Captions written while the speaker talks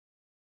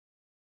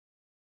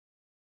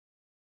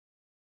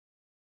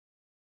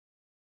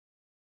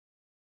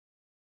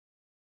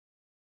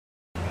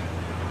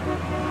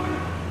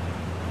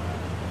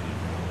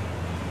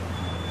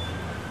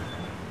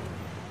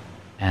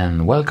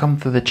and welcome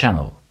to the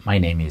channel. My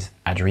name is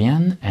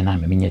Adrien and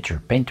I'm a miniature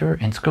painter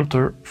and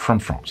sculptor from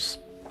France.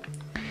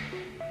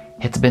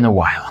 It's been a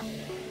while.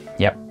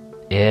 Yep,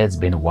 it's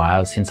been a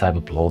while since I've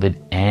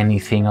uploaded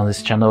anything on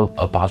this channel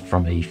apart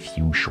from a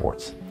few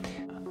shorts.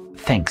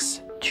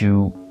 Thanks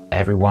to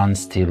everyone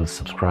still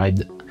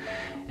subscribed,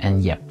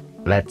 and yep,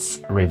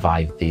 let's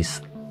revive this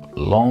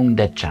long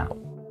dead channel.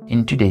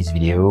 In today's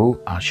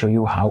video, I'll show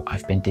you how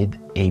I've painted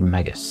a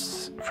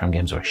Magus from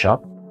Games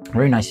Workshop.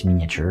 Very nice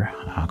miniature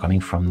coming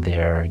from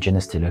their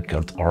Genestealer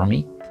cult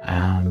army.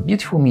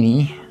 Beautiful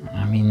mini,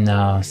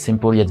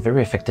 simple yet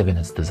very effective in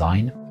its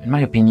design. In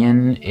my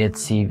opinion,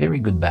 it's a very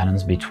good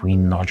balance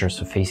between larger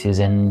surfaces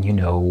and,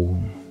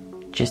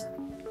 just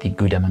the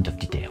good amount of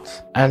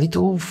details. A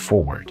little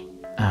forward.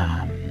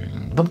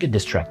 Don't get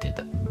distracted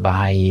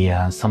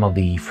by some of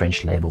the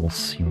French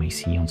labels you may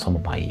see on some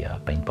of my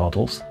paint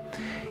bottles.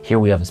 Here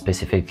we have a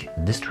specific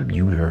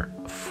distributor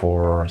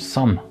for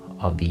some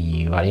of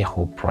the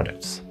Vallejo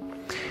products.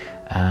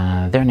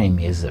 Their name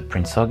is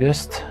Prince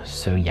August,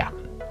 so yeah,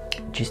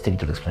 just a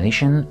little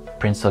explanation.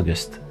 Prince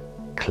August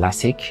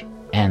Classic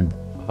and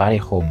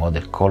Vallejo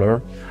Model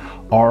Color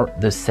are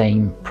the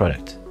same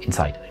product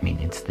inside.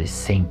 It's the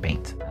same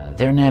paint.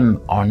 Their names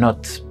are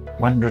not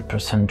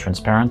 100%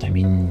 transparent.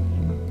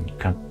 You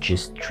can't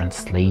just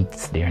translate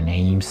their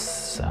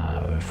names.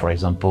 For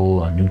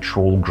example, a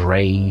neutral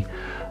gray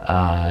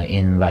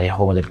in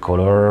Vallejo Model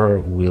Color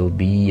will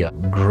be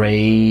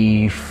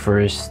Grey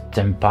First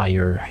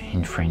Empire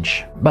in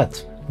French.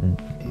 But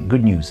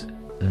good news,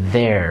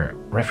 their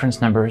reference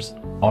numbers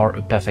are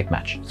a perfect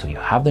match. So you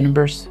have the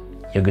numbers,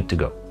 you're good to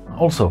go.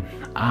 Also,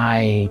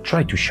 I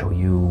try to show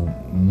you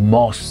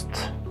most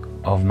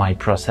of my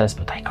process,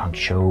 but I can't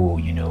show,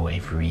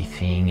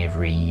 everything,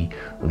 every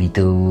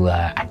little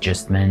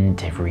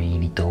adjustment, every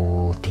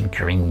little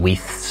tinkering with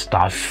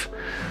stuff.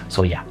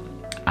 So yeah,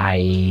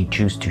 I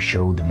choose to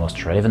show the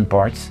most relevant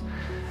parts,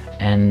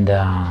 and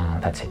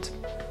that's it.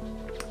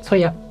 So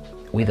yeah,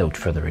 without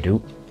further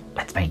ado,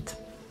 let's paint.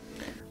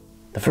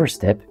 The first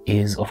step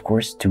is, of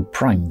course, to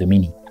prime the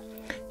mini.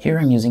 Here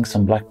I'm using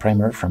some black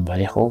primer from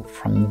Vallejo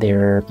from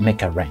their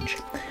Mecha range.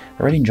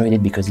 I really enjoyed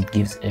it because it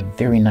gives a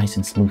very nice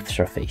and smooth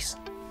surface.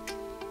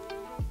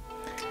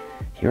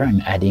 Here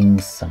I'm adding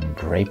some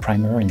gray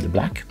primer in the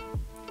black,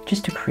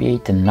 just to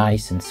create a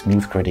nice and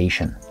smooth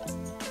gradation.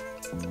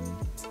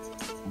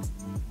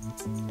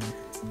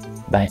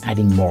 By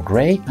adding more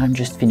gray, I'm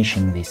just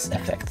finishing this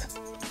effect.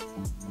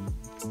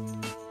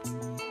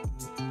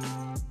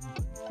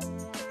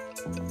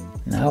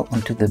 Now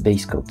onto the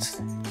base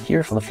coats.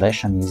 Here for the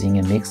flesh I'm using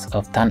a mix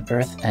of tan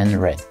earth and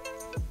red.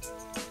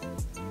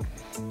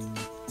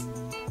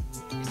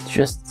 It's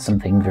just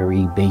something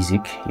very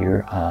basic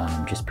here.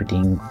 I'm just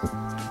putting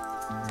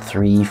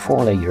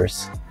 3-4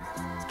 layers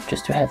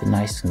just to have a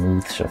nice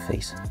smooth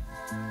surface.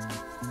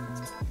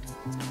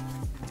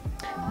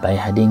 By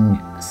adding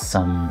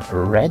some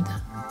red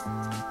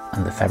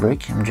on the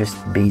fabric, I'm just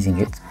basing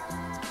it.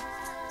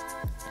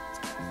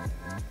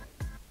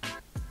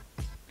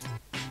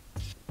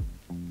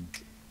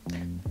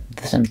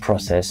 The same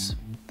process,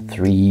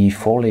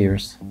 3-4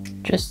 layers,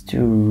 just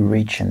to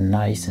reach a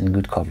nice and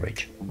good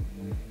coverage.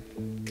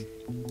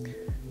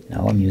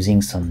 Now I'm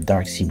using some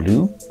dark sea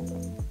blue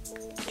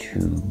to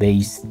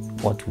base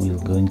what will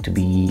going to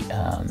be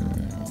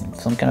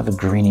some kind of a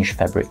greenish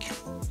fabric.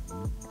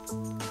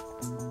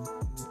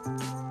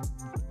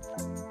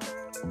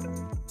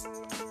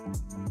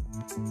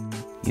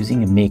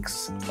 Using a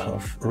mix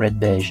of red,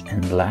 beige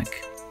and black,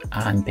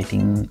 I'm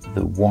painting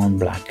the warm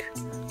black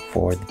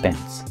for the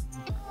pants.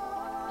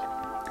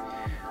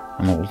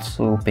 I'm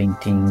also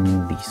painting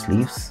the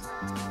sleeves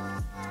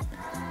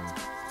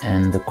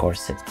and the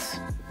corsets.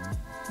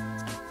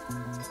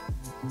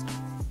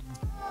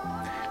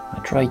 I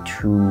try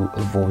to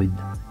avoid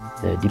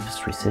the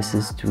deepest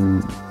recesses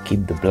to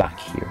keep the black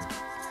here.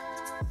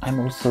 I'm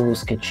also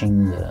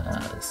sketching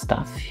the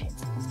staff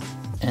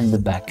and the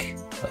back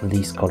of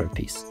this color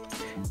piece.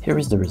 Here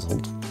is the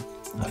result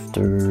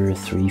after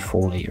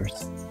 3-4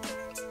 layers.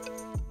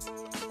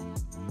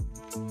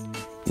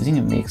 Using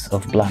a mix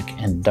of black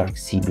and dark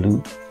sea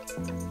blue,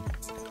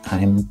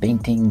 I'm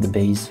painting the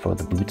base for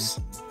the boots.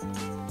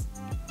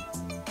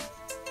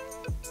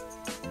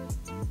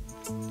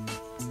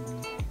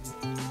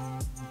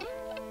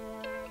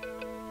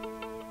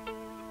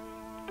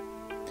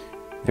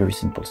 Very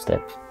simple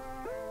step,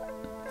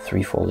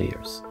 3-4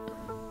 layers.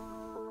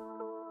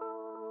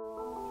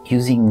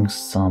 Using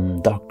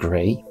some dark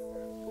gray,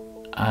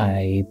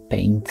 I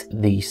paint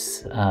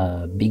this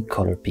big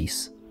color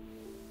piece.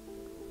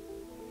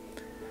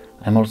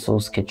 I'm also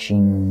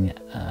sketching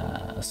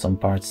some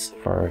parts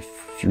for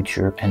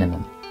future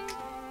enamel.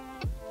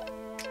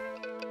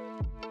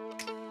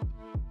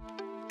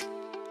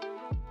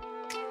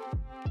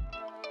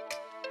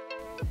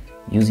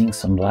 Using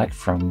some black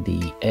from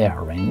the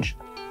Air range,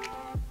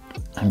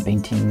 I'm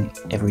painting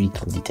every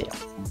little detail.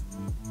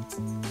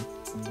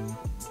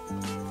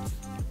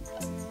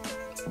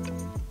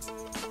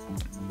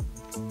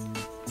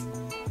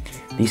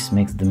 This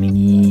makes the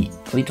mini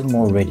a little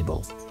more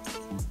readable.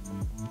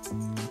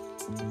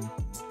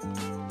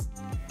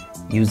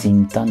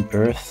 Using tan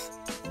earth,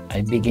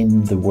 I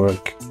begin the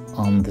work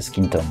on the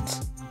skin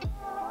tones.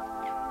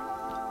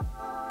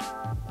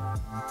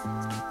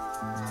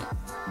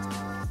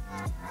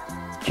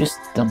 Just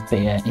don't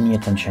pay any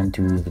attention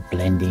to the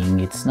blending,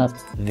 it's not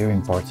very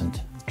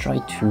important. Try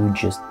to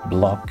just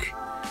block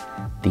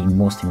the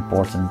most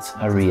important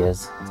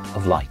areas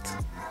of light.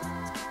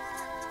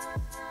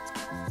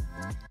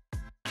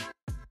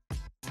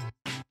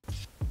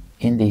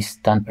 In this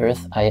tan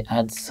earth, I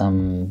add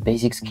some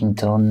basic skin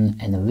tone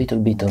and a little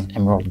bit of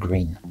emerald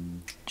green,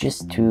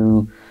 just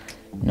to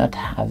not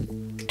have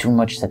too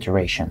much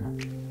saturation.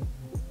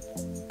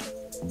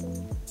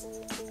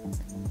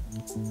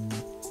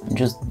 I'm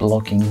just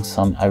blocking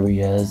some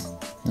areas,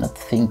 not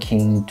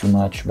thinking too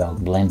much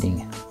about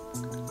blending.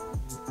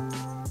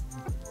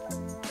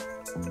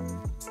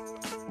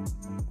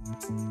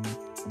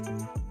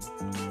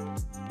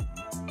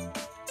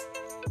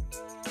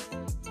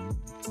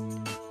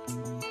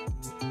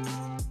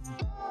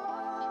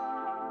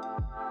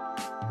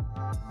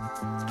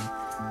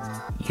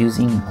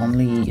 Using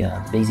only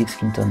basic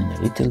skin tone and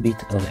a little bit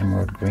of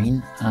emerald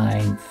green,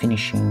 I'm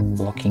finishing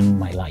blocking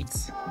my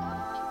lights.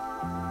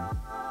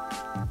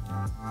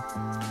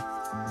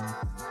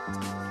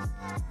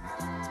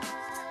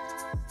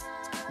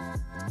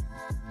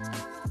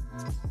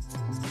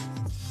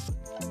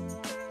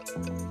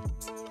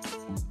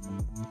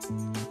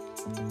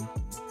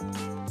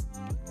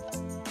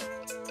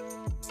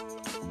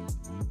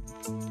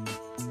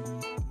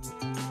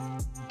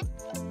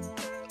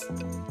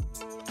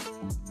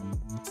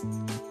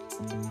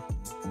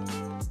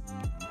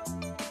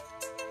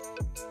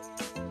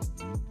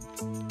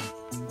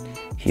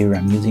 Here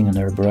I'm using an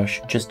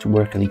airbrush just to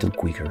work a little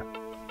quicker.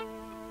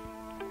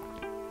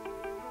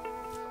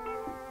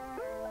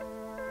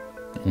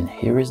 And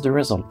here is the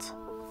result.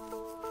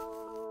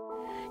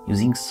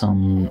 Using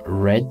some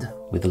red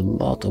with a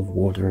lot of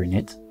water in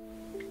it,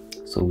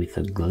 so with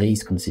a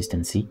glaze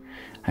consistency,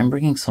 I'm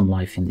bringing some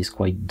life in this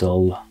quite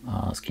dull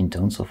skin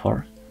tone so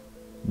far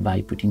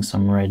by putting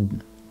some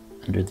red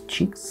under the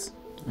cheeks,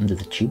 under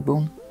the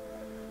cheekbone,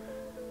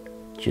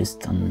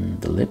 just on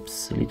the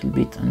lips, a little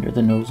bit under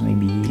the nose,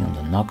 maybe on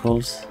the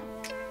knuckles,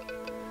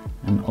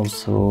 and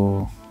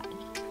also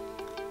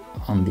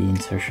on the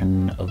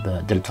insertion of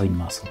the deltoid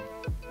muscle.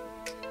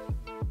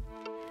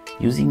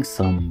 Using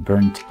some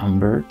burnt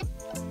umber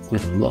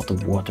with a lot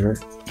of water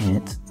in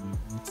it,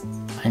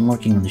 I'm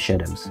working on the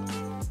shadows.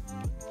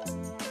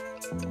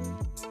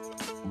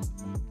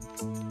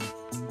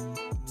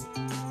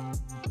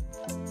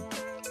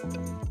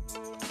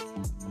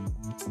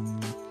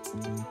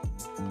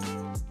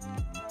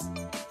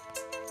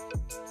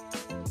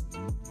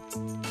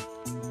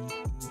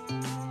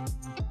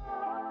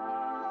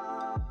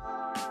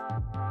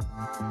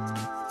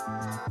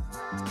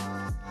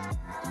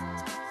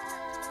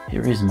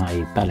 Here is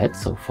my palette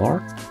so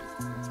far.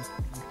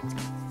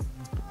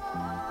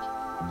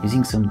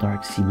 Using some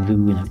dark sea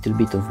blue and a little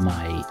bit of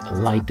my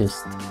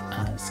lightest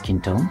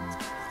skin tone,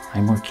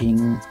 I'm working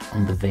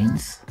on the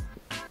veins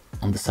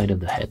on the side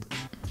of the head.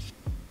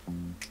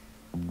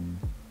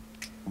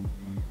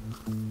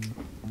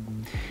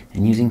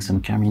 And using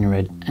some Carmine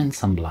Red and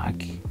some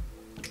black,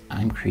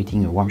 I'm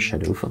creating a warm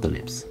shadow for the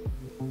lips.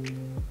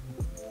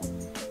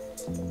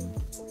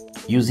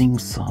 Using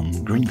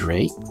some green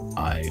gray,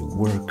 I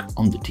work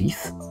on the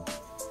teeth.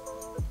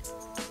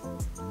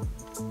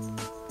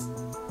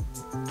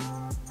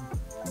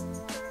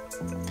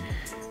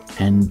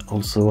 And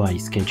also I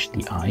sketch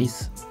the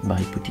eyes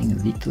by putting a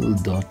little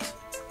dot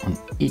on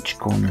each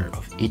corner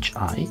of each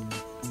eye.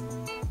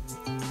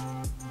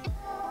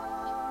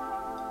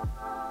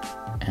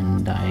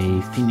 And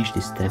I finish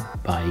this step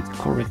by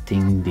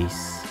correcting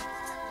these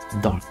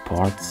dark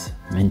parts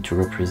meant to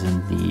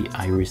represent the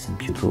iris and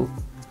pupil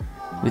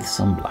with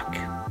some black.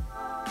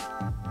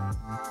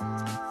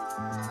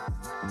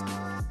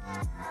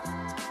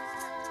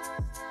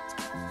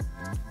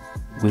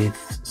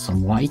 With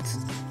some white,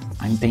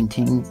 I'm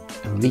painting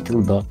a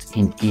little dot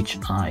in each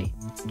eye,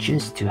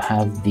 just to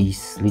have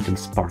this little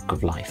spark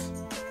of life.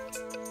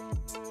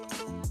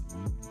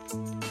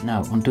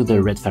 Now onto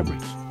the red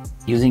fabric.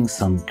 Using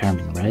some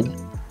Carmine Red,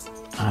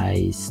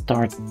 I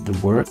start the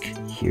work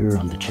here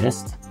on the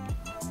chest,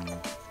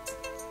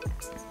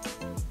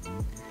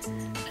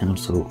 and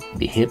also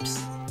the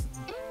hips,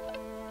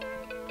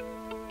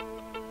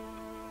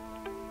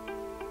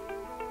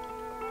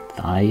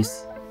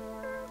 thighs,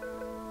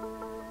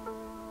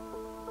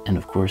 and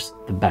of course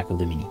the back of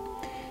the mini.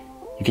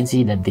 You can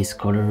see that this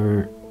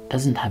color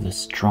doesn't have a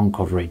strong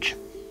coverage.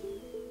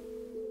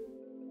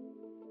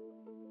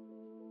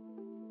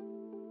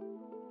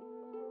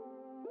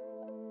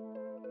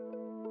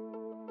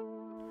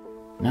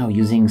 Now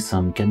using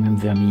some cadmium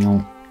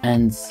vermilion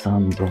and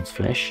some bronze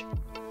flesh,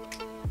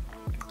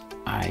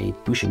 I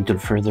push a little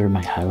further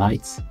my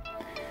highlights.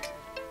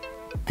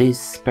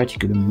 This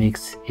particular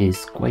mix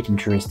is quite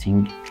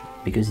interesting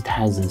because it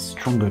has a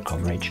stronger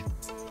coverage.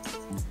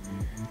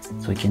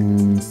 So I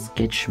can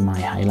sketch my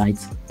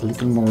highlights a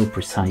little more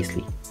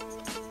precisely.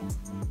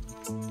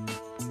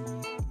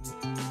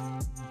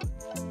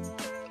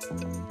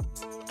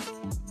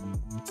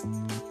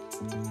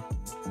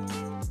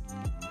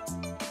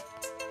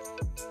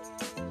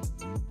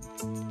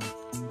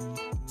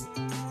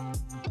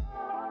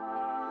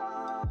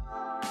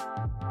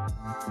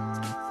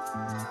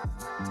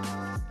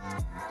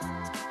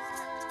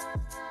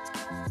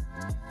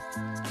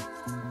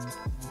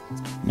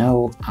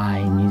 Now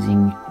I'm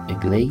using a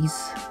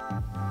glaze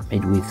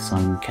made with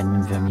some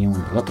cadmium vermilion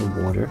and a lot of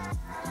water,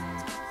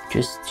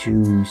 just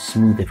to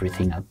smooth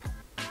everything up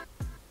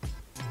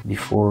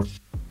before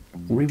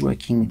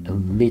reworking a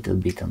little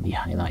bit on the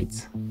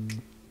highlights.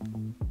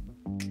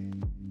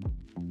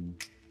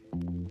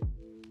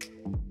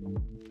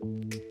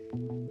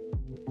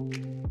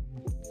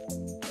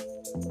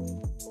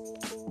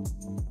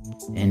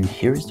 And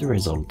here is the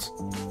result.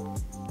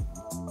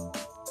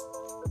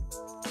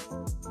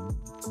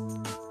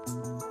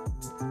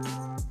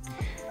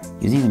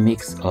 Using a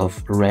mix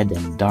of red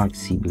and dark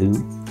sea blue,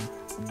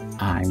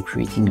 I'm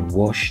creating a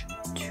wash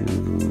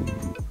to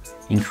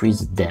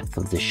increase the depth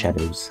of the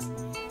shadows.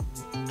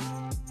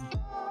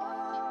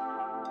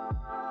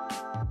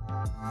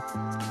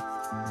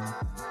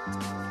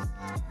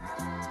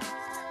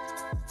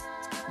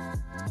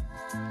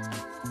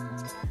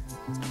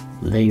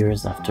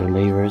 Layers after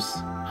layers,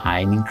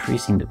 I'm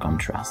increasing the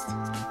contrast.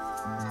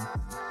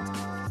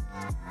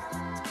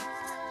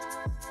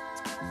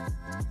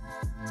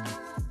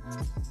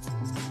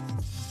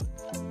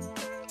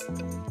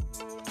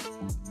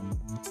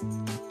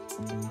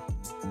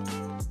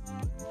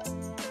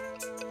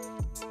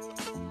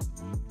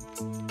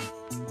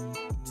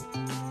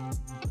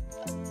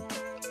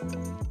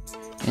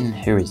 And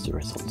here is the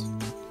result.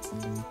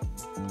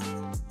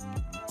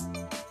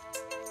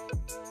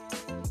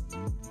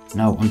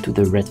 Now onto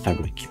the red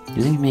fabric.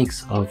 Using a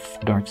mix of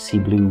dark sea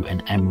blue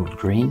and emerald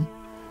green,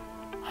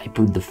 I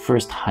put the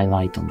first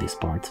highlight on this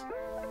part.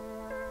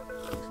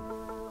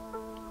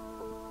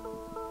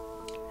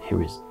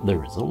 Here is the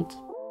result.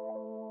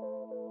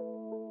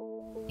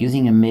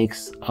 Using a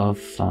mix of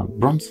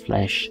bronze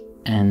flesh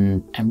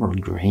and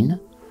emerald green,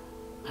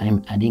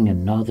 I'm adding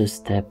another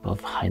step of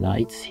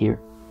highlights here.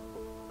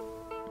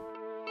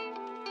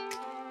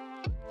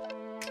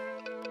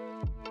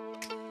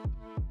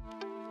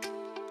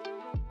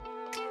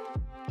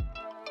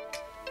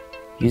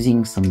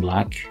 Using some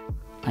black,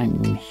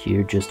 I'm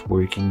here just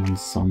working on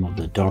some of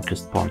the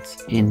darkest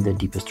parts in the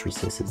deepest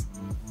recesses.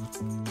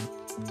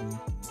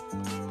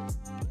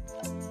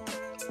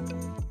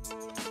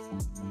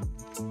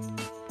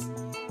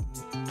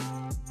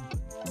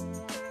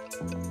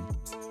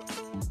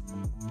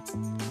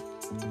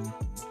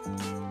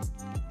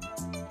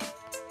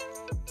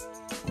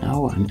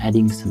 Now I'm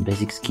adding some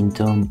basic skin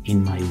tone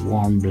in my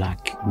warm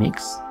black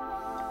mix.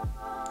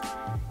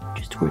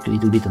 Just work a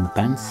little bit on the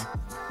pants.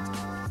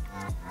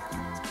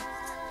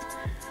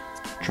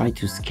 Try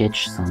to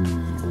sketch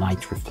some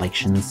light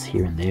reflections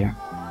here and there.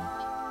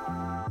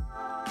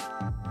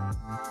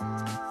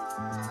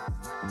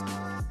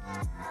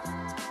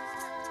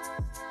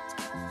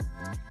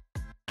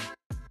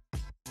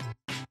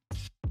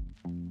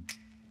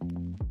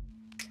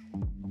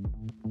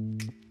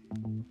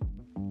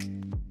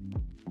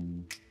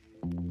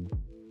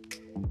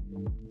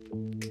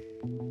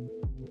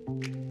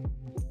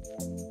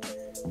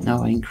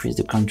 Now I increase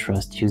the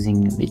contrast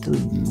using a little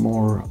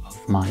more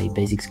of my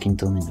basic skin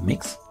tone in the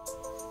mix.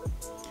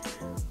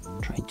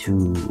 Try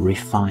to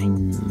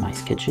refine my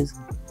sketches.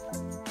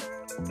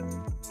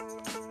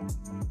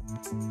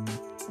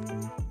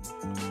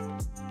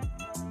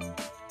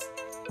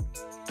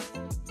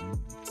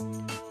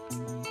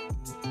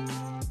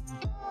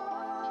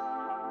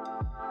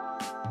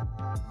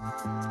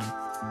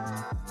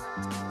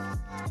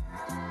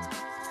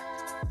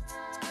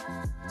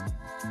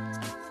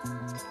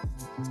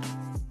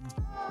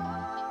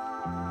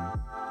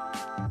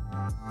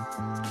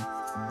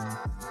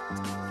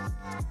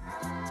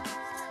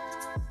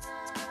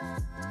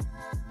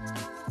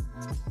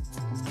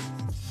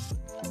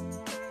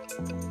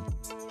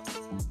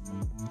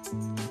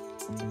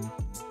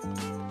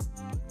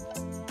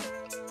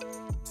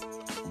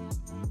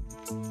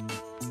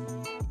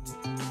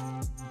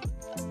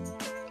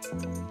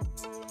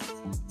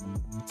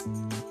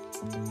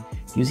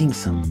 Using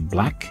some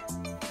black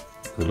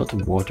with a lot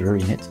of water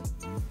in it,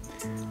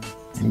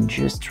 and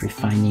just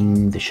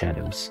refining the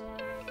shadows.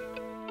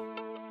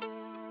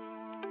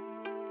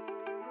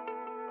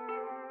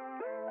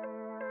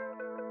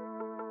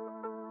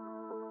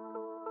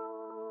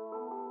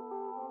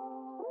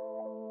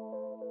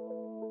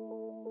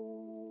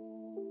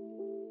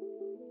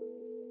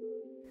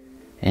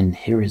 And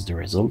here is the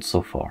result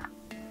so far.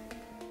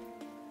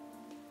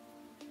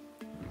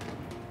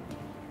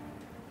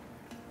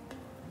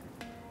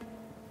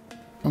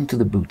 Onto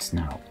the boots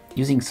now.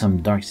 Using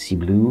some dark sea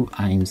blue,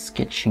 I'm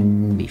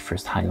sketching the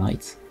first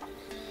highlights.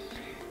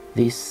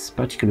 This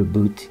particular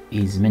boot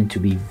is meant to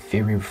be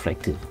very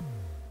reflective.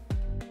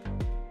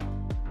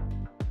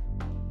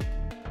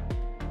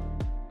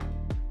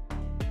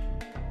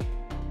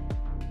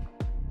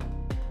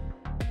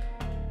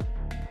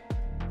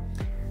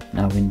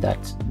 Now in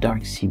that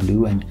dark sea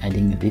blue, I'm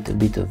adding a little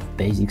bit of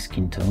basic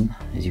skin tone,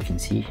 as you can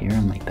see here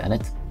on my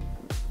palette.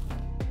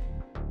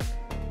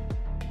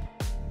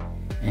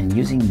 And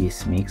using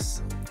this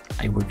mix,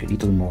 I work a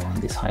little more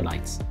on these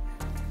highlights.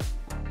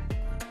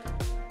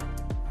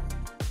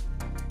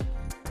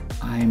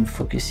 I'm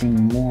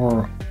focusing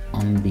more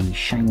on the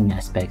shining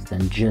aspects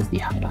than just the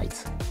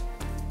highlights.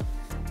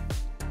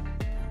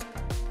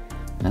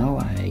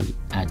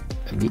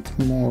 a bit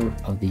more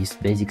of this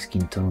basic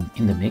skin tone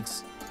in the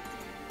mix,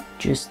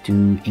 just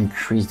to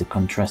increase the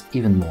contrast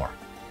even more.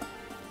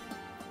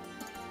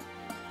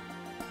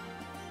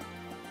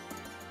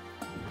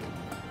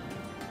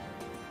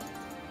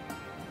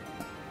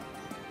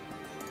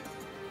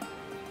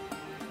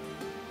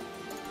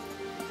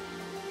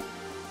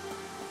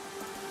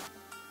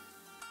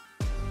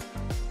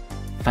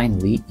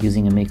 Finally,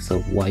 using a mix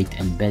of white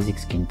and basic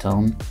skin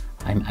tone,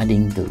 I'm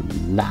adding the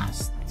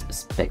last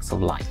specks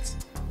of light.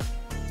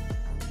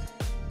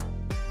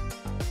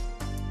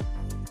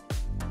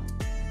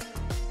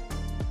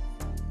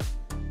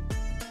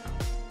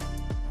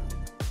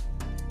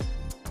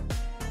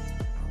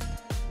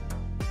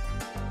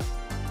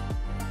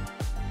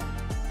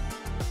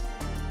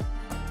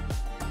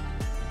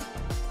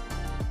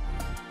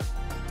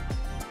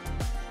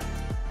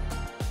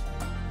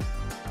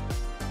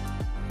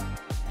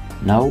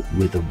 Now,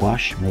 with a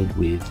wash made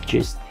with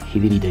just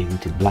heavily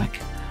diluted black,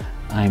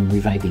 I'm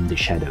reviving the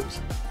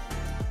shadows.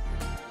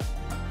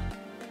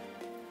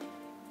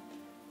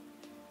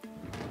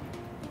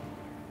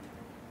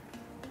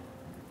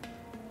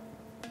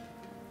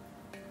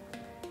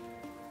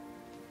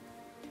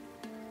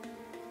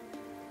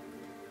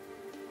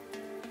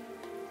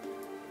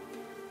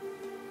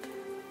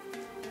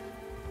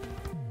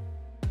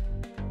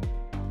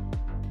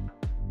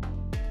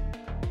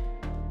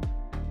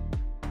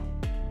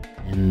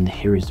 And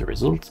here is the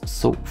result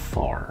so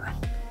far.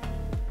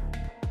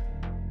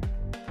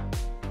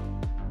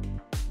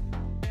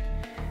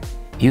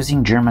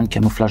 Using German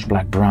Camouflage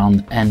Black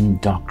Brown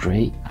and Dark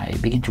Gray, I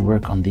begin to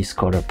work on this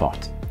color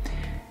part.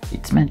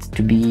 It's meant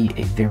to be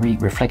a very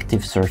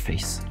reflective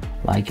surface,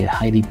 like a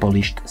highly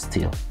polished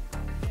steel.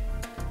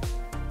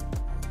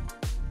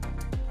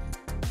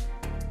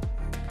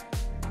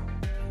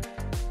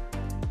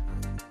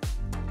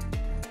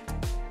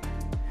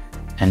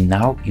 And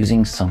now,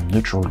 using some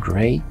neutral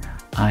gray,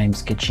 I'm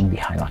sketching the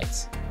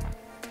highlights.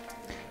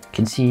 You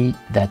can see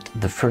that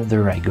the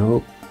further I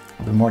go,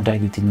 the more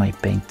diluted my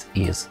paint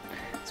is.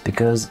 It's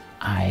because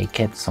I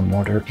kept some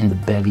water in the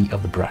belly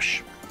of the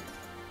brush.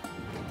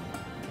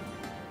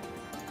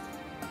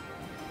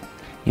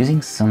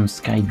 Using some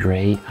sky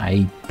gray,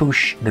 I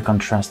push the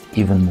contrast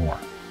even more.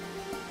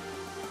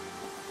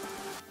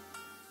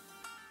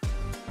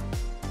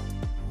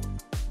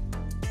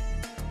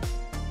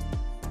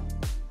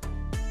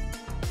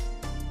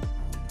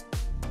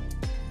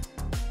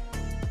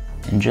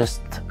 And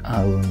just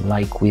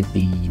like with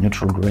the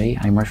neutral gray,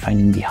 I'm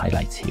refining the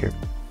highlights here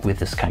with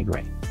the sky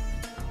gray.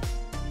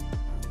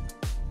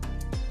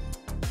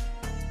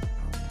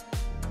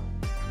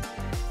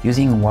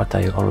 Using what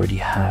I already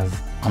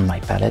have on my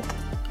palette,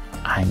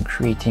 I'm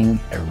creating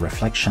a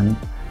reflection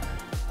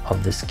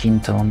of the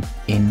skin tone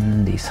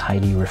in this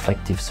highly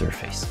reflective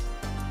surface.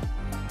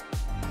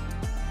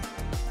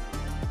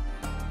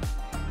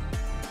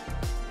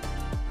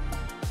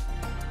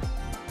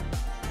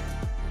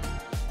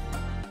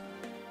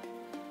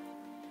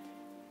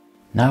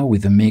 Now,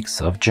 with a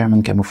mix of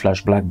German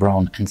Camouflage Black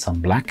Brown and some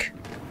black,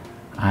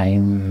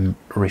 I'm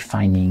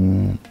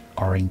refining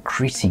or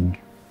increasing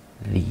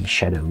the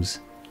shadows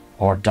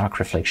or dark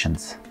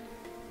reflections.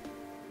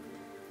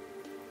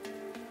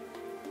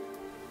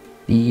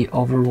 The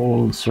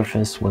overall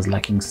surface was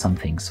lacking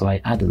something, so I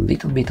add a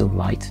little bit of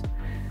light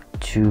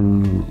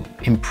to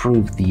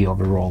improve the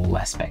overall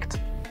aspect.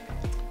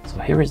 So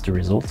here is the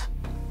result.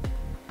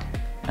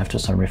 After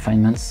some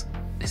refinements,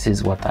 this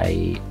is what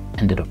I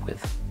ended up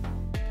with.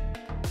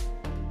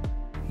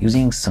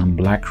 Using some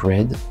black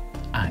red,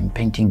 I'm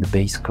painting the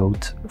base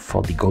coat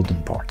for the golden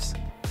parts.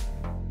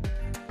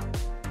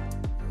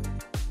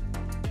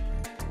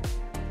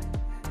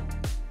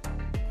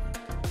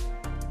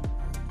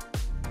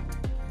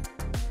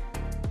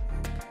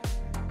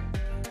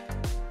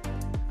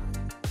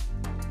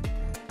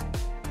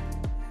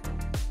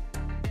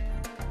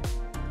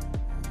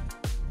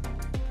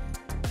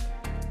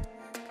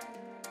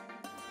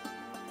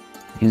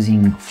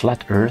 Using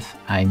flat earth,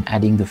 I'm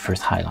adding the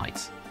first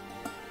highlights.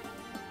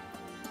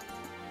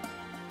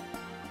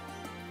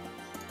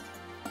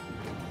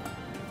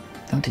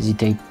 Don't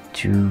hesitate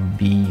to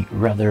be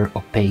rather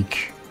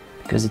opaque,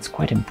 because it's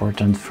quite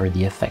important for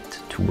the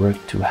effect to work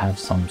to have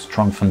some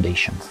strong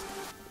foundations.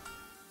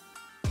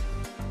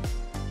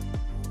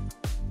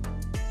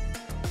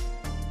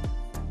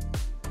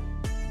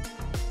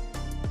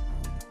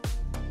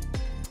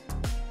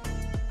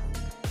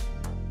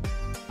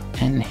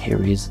 And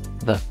here is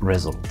the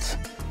result.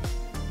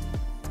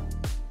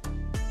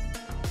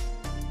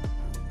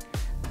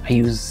 I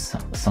use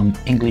some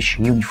English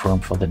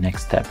uniform for the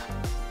next step.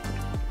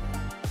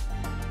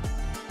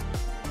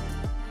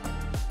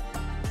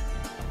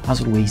 As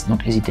always,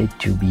 don't hesitate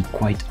to be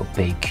quite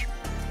opaque.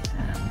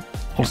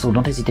 Also,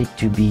 don't hesitate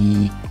to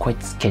be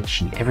quite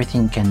sketchy.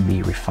 Everything can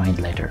be refined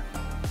later.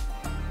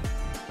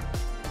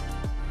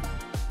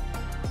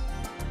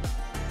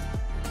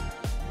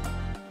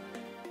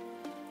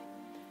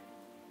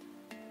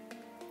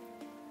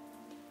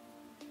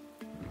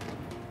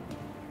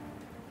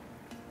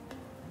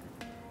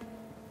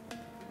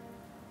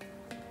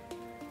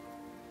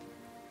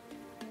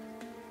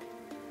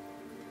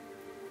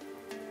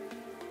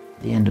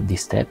 the end of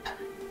this step,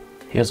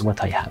 here's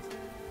what I have.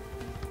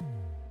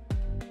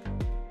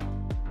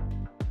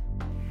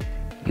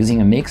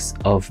 Using a mix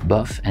of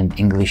buff and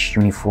English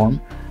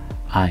uniform,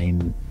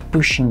 I'm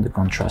pushing the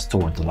contrast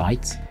toward the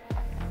light.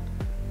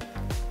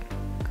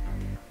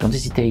 Don't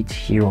hesitate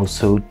here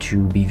also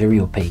to be very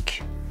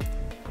opaque.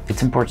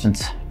 It's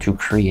important to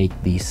create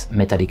this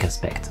metallic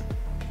aspect.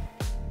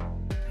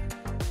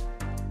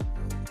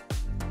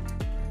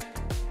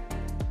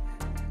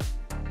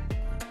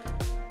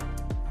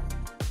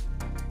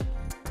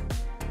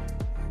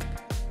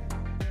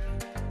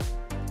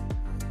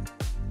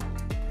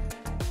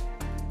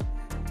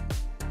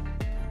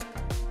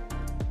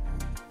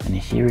 And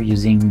here,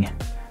 using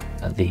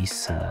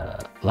this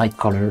light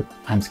color,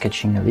 I'm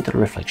sketching a little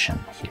reflection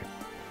here.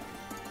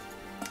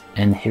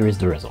 And here is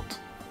the result.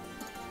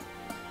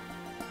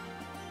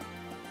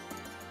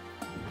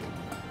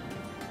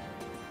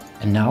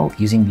 And now,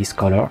 using this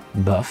color,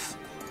 buff,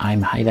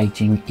 I'm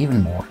highlighting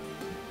even more.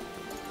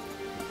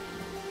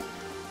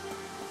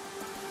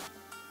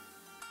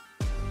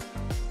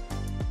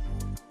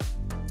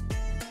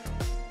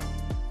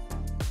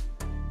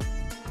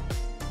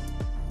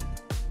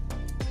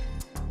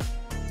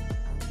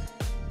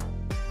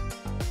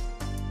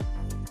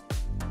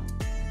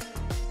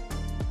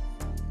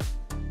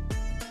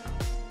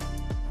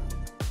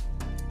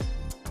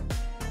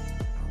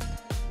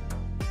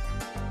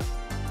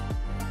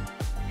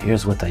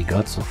 Here's what I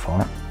got so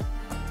far.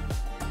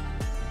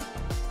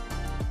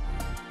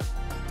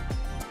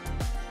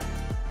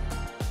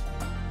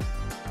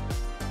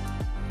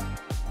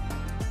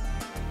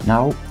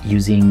 Now,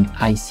 using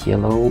ice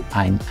yellow,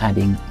 I'm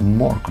adding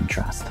more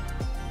contrast.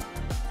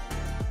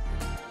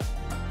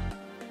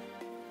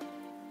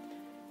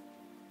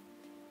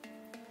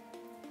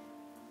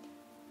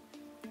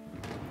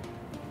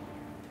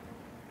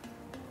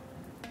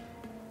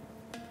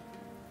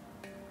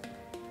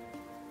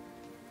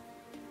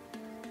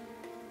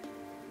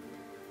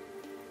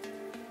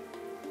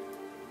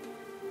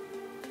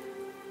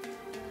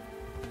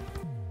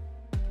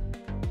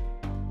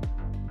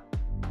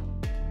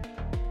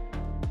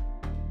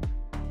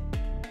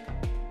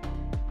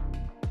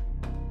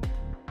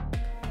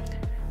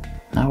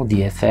 Now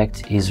the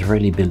effect is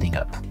really building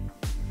up.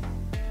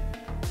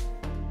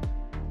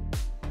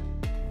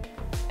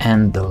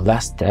 And the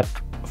last step,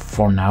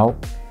 for now,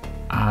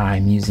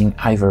 I'm using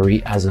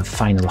Ivory as a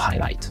final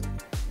highlight.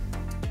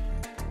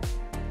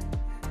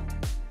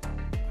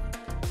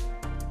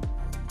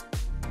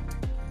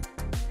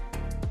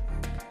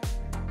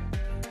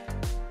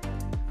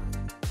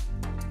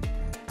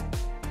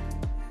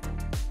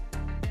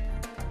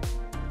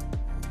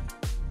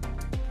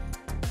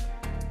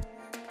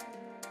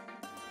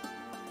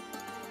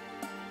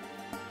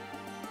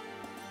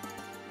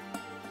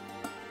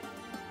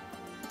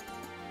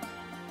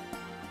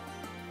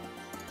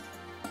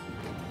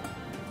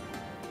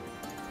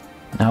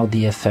 Now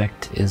the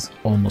effect is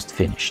almost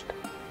finished.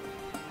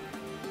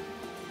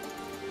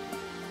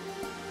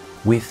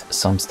 With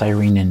some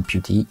styrene and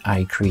putty,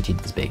 I created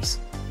this base.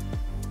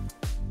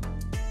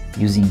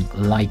 Using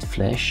light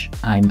flesh,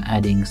 I'm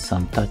adding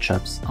some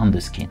touch-ups on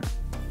the skin.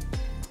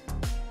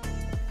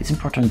 It's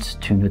important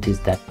to notice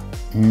that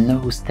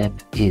no step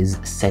is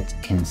set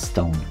in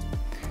stone.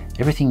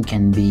 Everything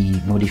can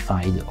be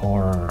modified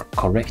or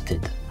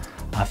corrected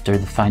after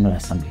the final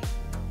assembly.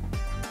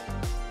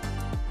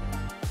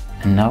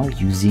 And now,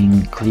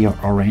 using clear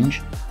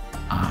orange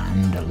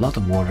and a lot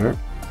of water,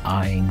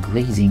 I'm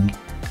glazing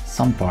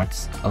some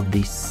parts of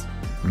these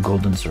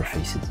golden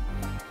surfaces.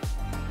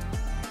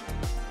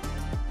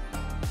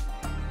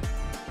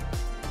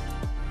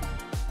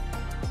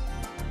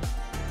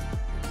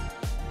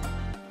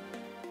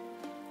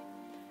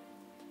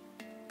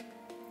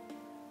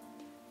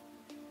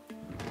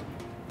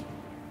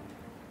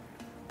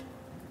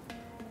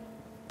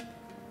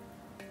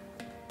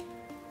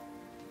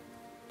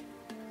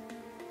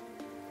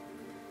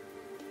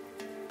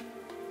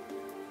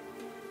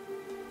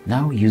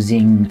 Now,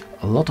 using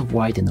a lot of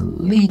white and a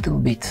little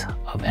bit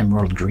of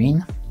emerald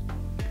green,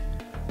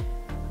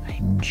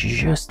 I'm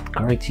just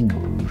correcting a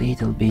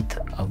little bit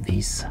of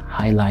these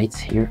highlights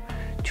here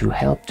to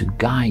help to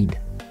guide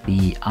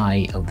the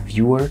eye of the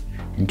viewer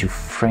and to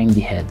frame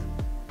the head.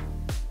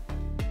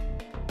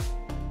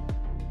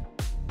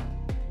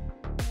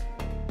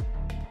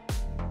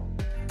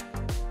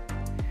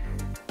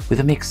 With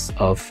a mix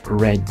of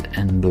red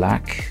and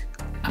black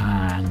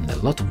and a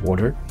lot of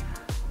water,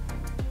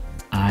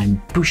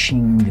 I'm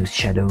pushing the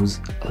shadows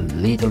a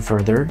little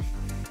further,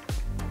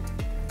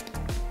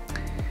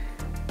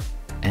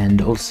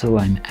 and also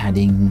I'm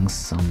adding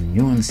some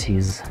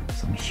nuances,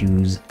 some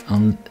hues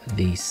on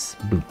this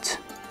boot.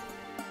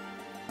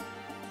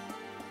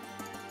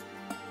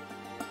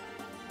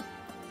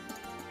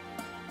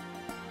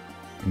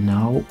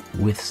 Now,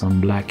 with some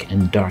black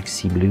and dark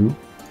sea blue,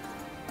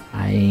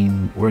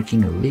 I'm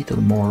working a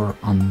little more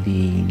on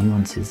the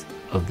nuances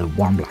of the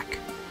warm black.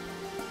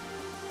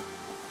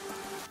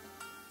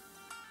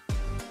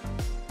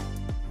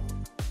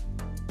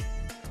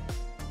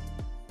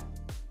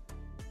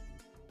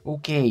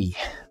 Okay,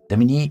 the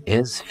mini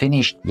is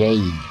finished,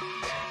 yay!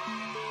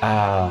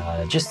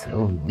 Just a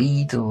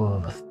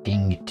little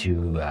thing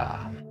to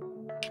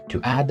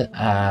add.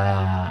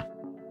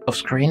 Off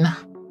screen,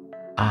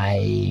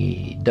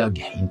 I dug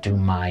into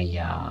my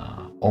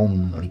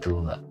own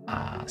little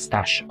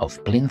stash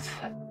of plinth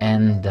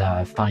and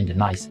find a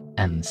nice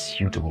and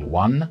suitable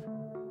one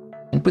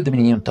and put the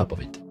mini on top of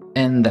it.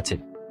 And that's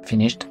it,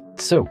 finished.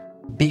 So,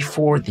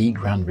 before the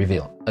grand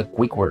reveal, a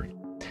quick word.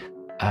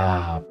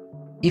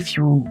 If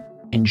you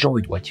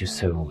enjoyed what you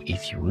saw,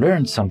 if you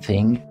learned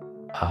something,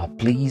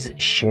 please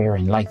share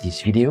and like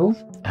this video.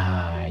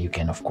 You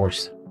can, of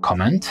course,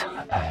 comment.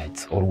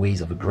 It's always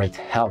of a great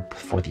help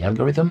for the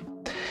algorithm.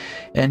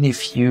 And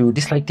if you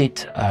disliked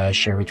it,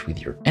 share it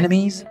with your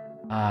enemies.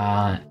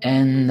 Yeah,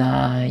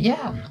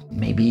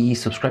 maybe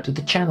subscribe to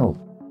the channel.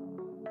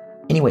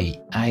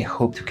 Anyway, I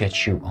hope to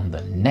catch you on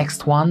the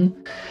next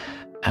one.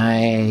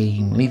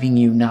 I'm leaving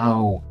you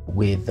now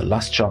with the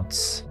last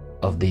shots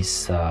of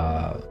this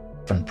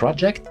fun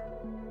project.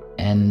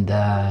 And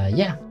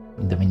yeah,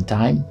 in the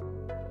meantime,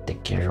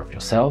 take care of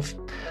yourself,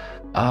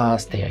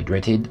 stay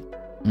hydrated,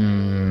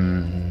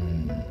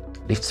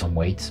 lift some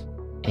weights.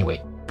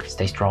 Anyway,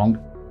 stay strong,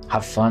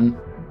 have fun,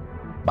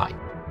 bye.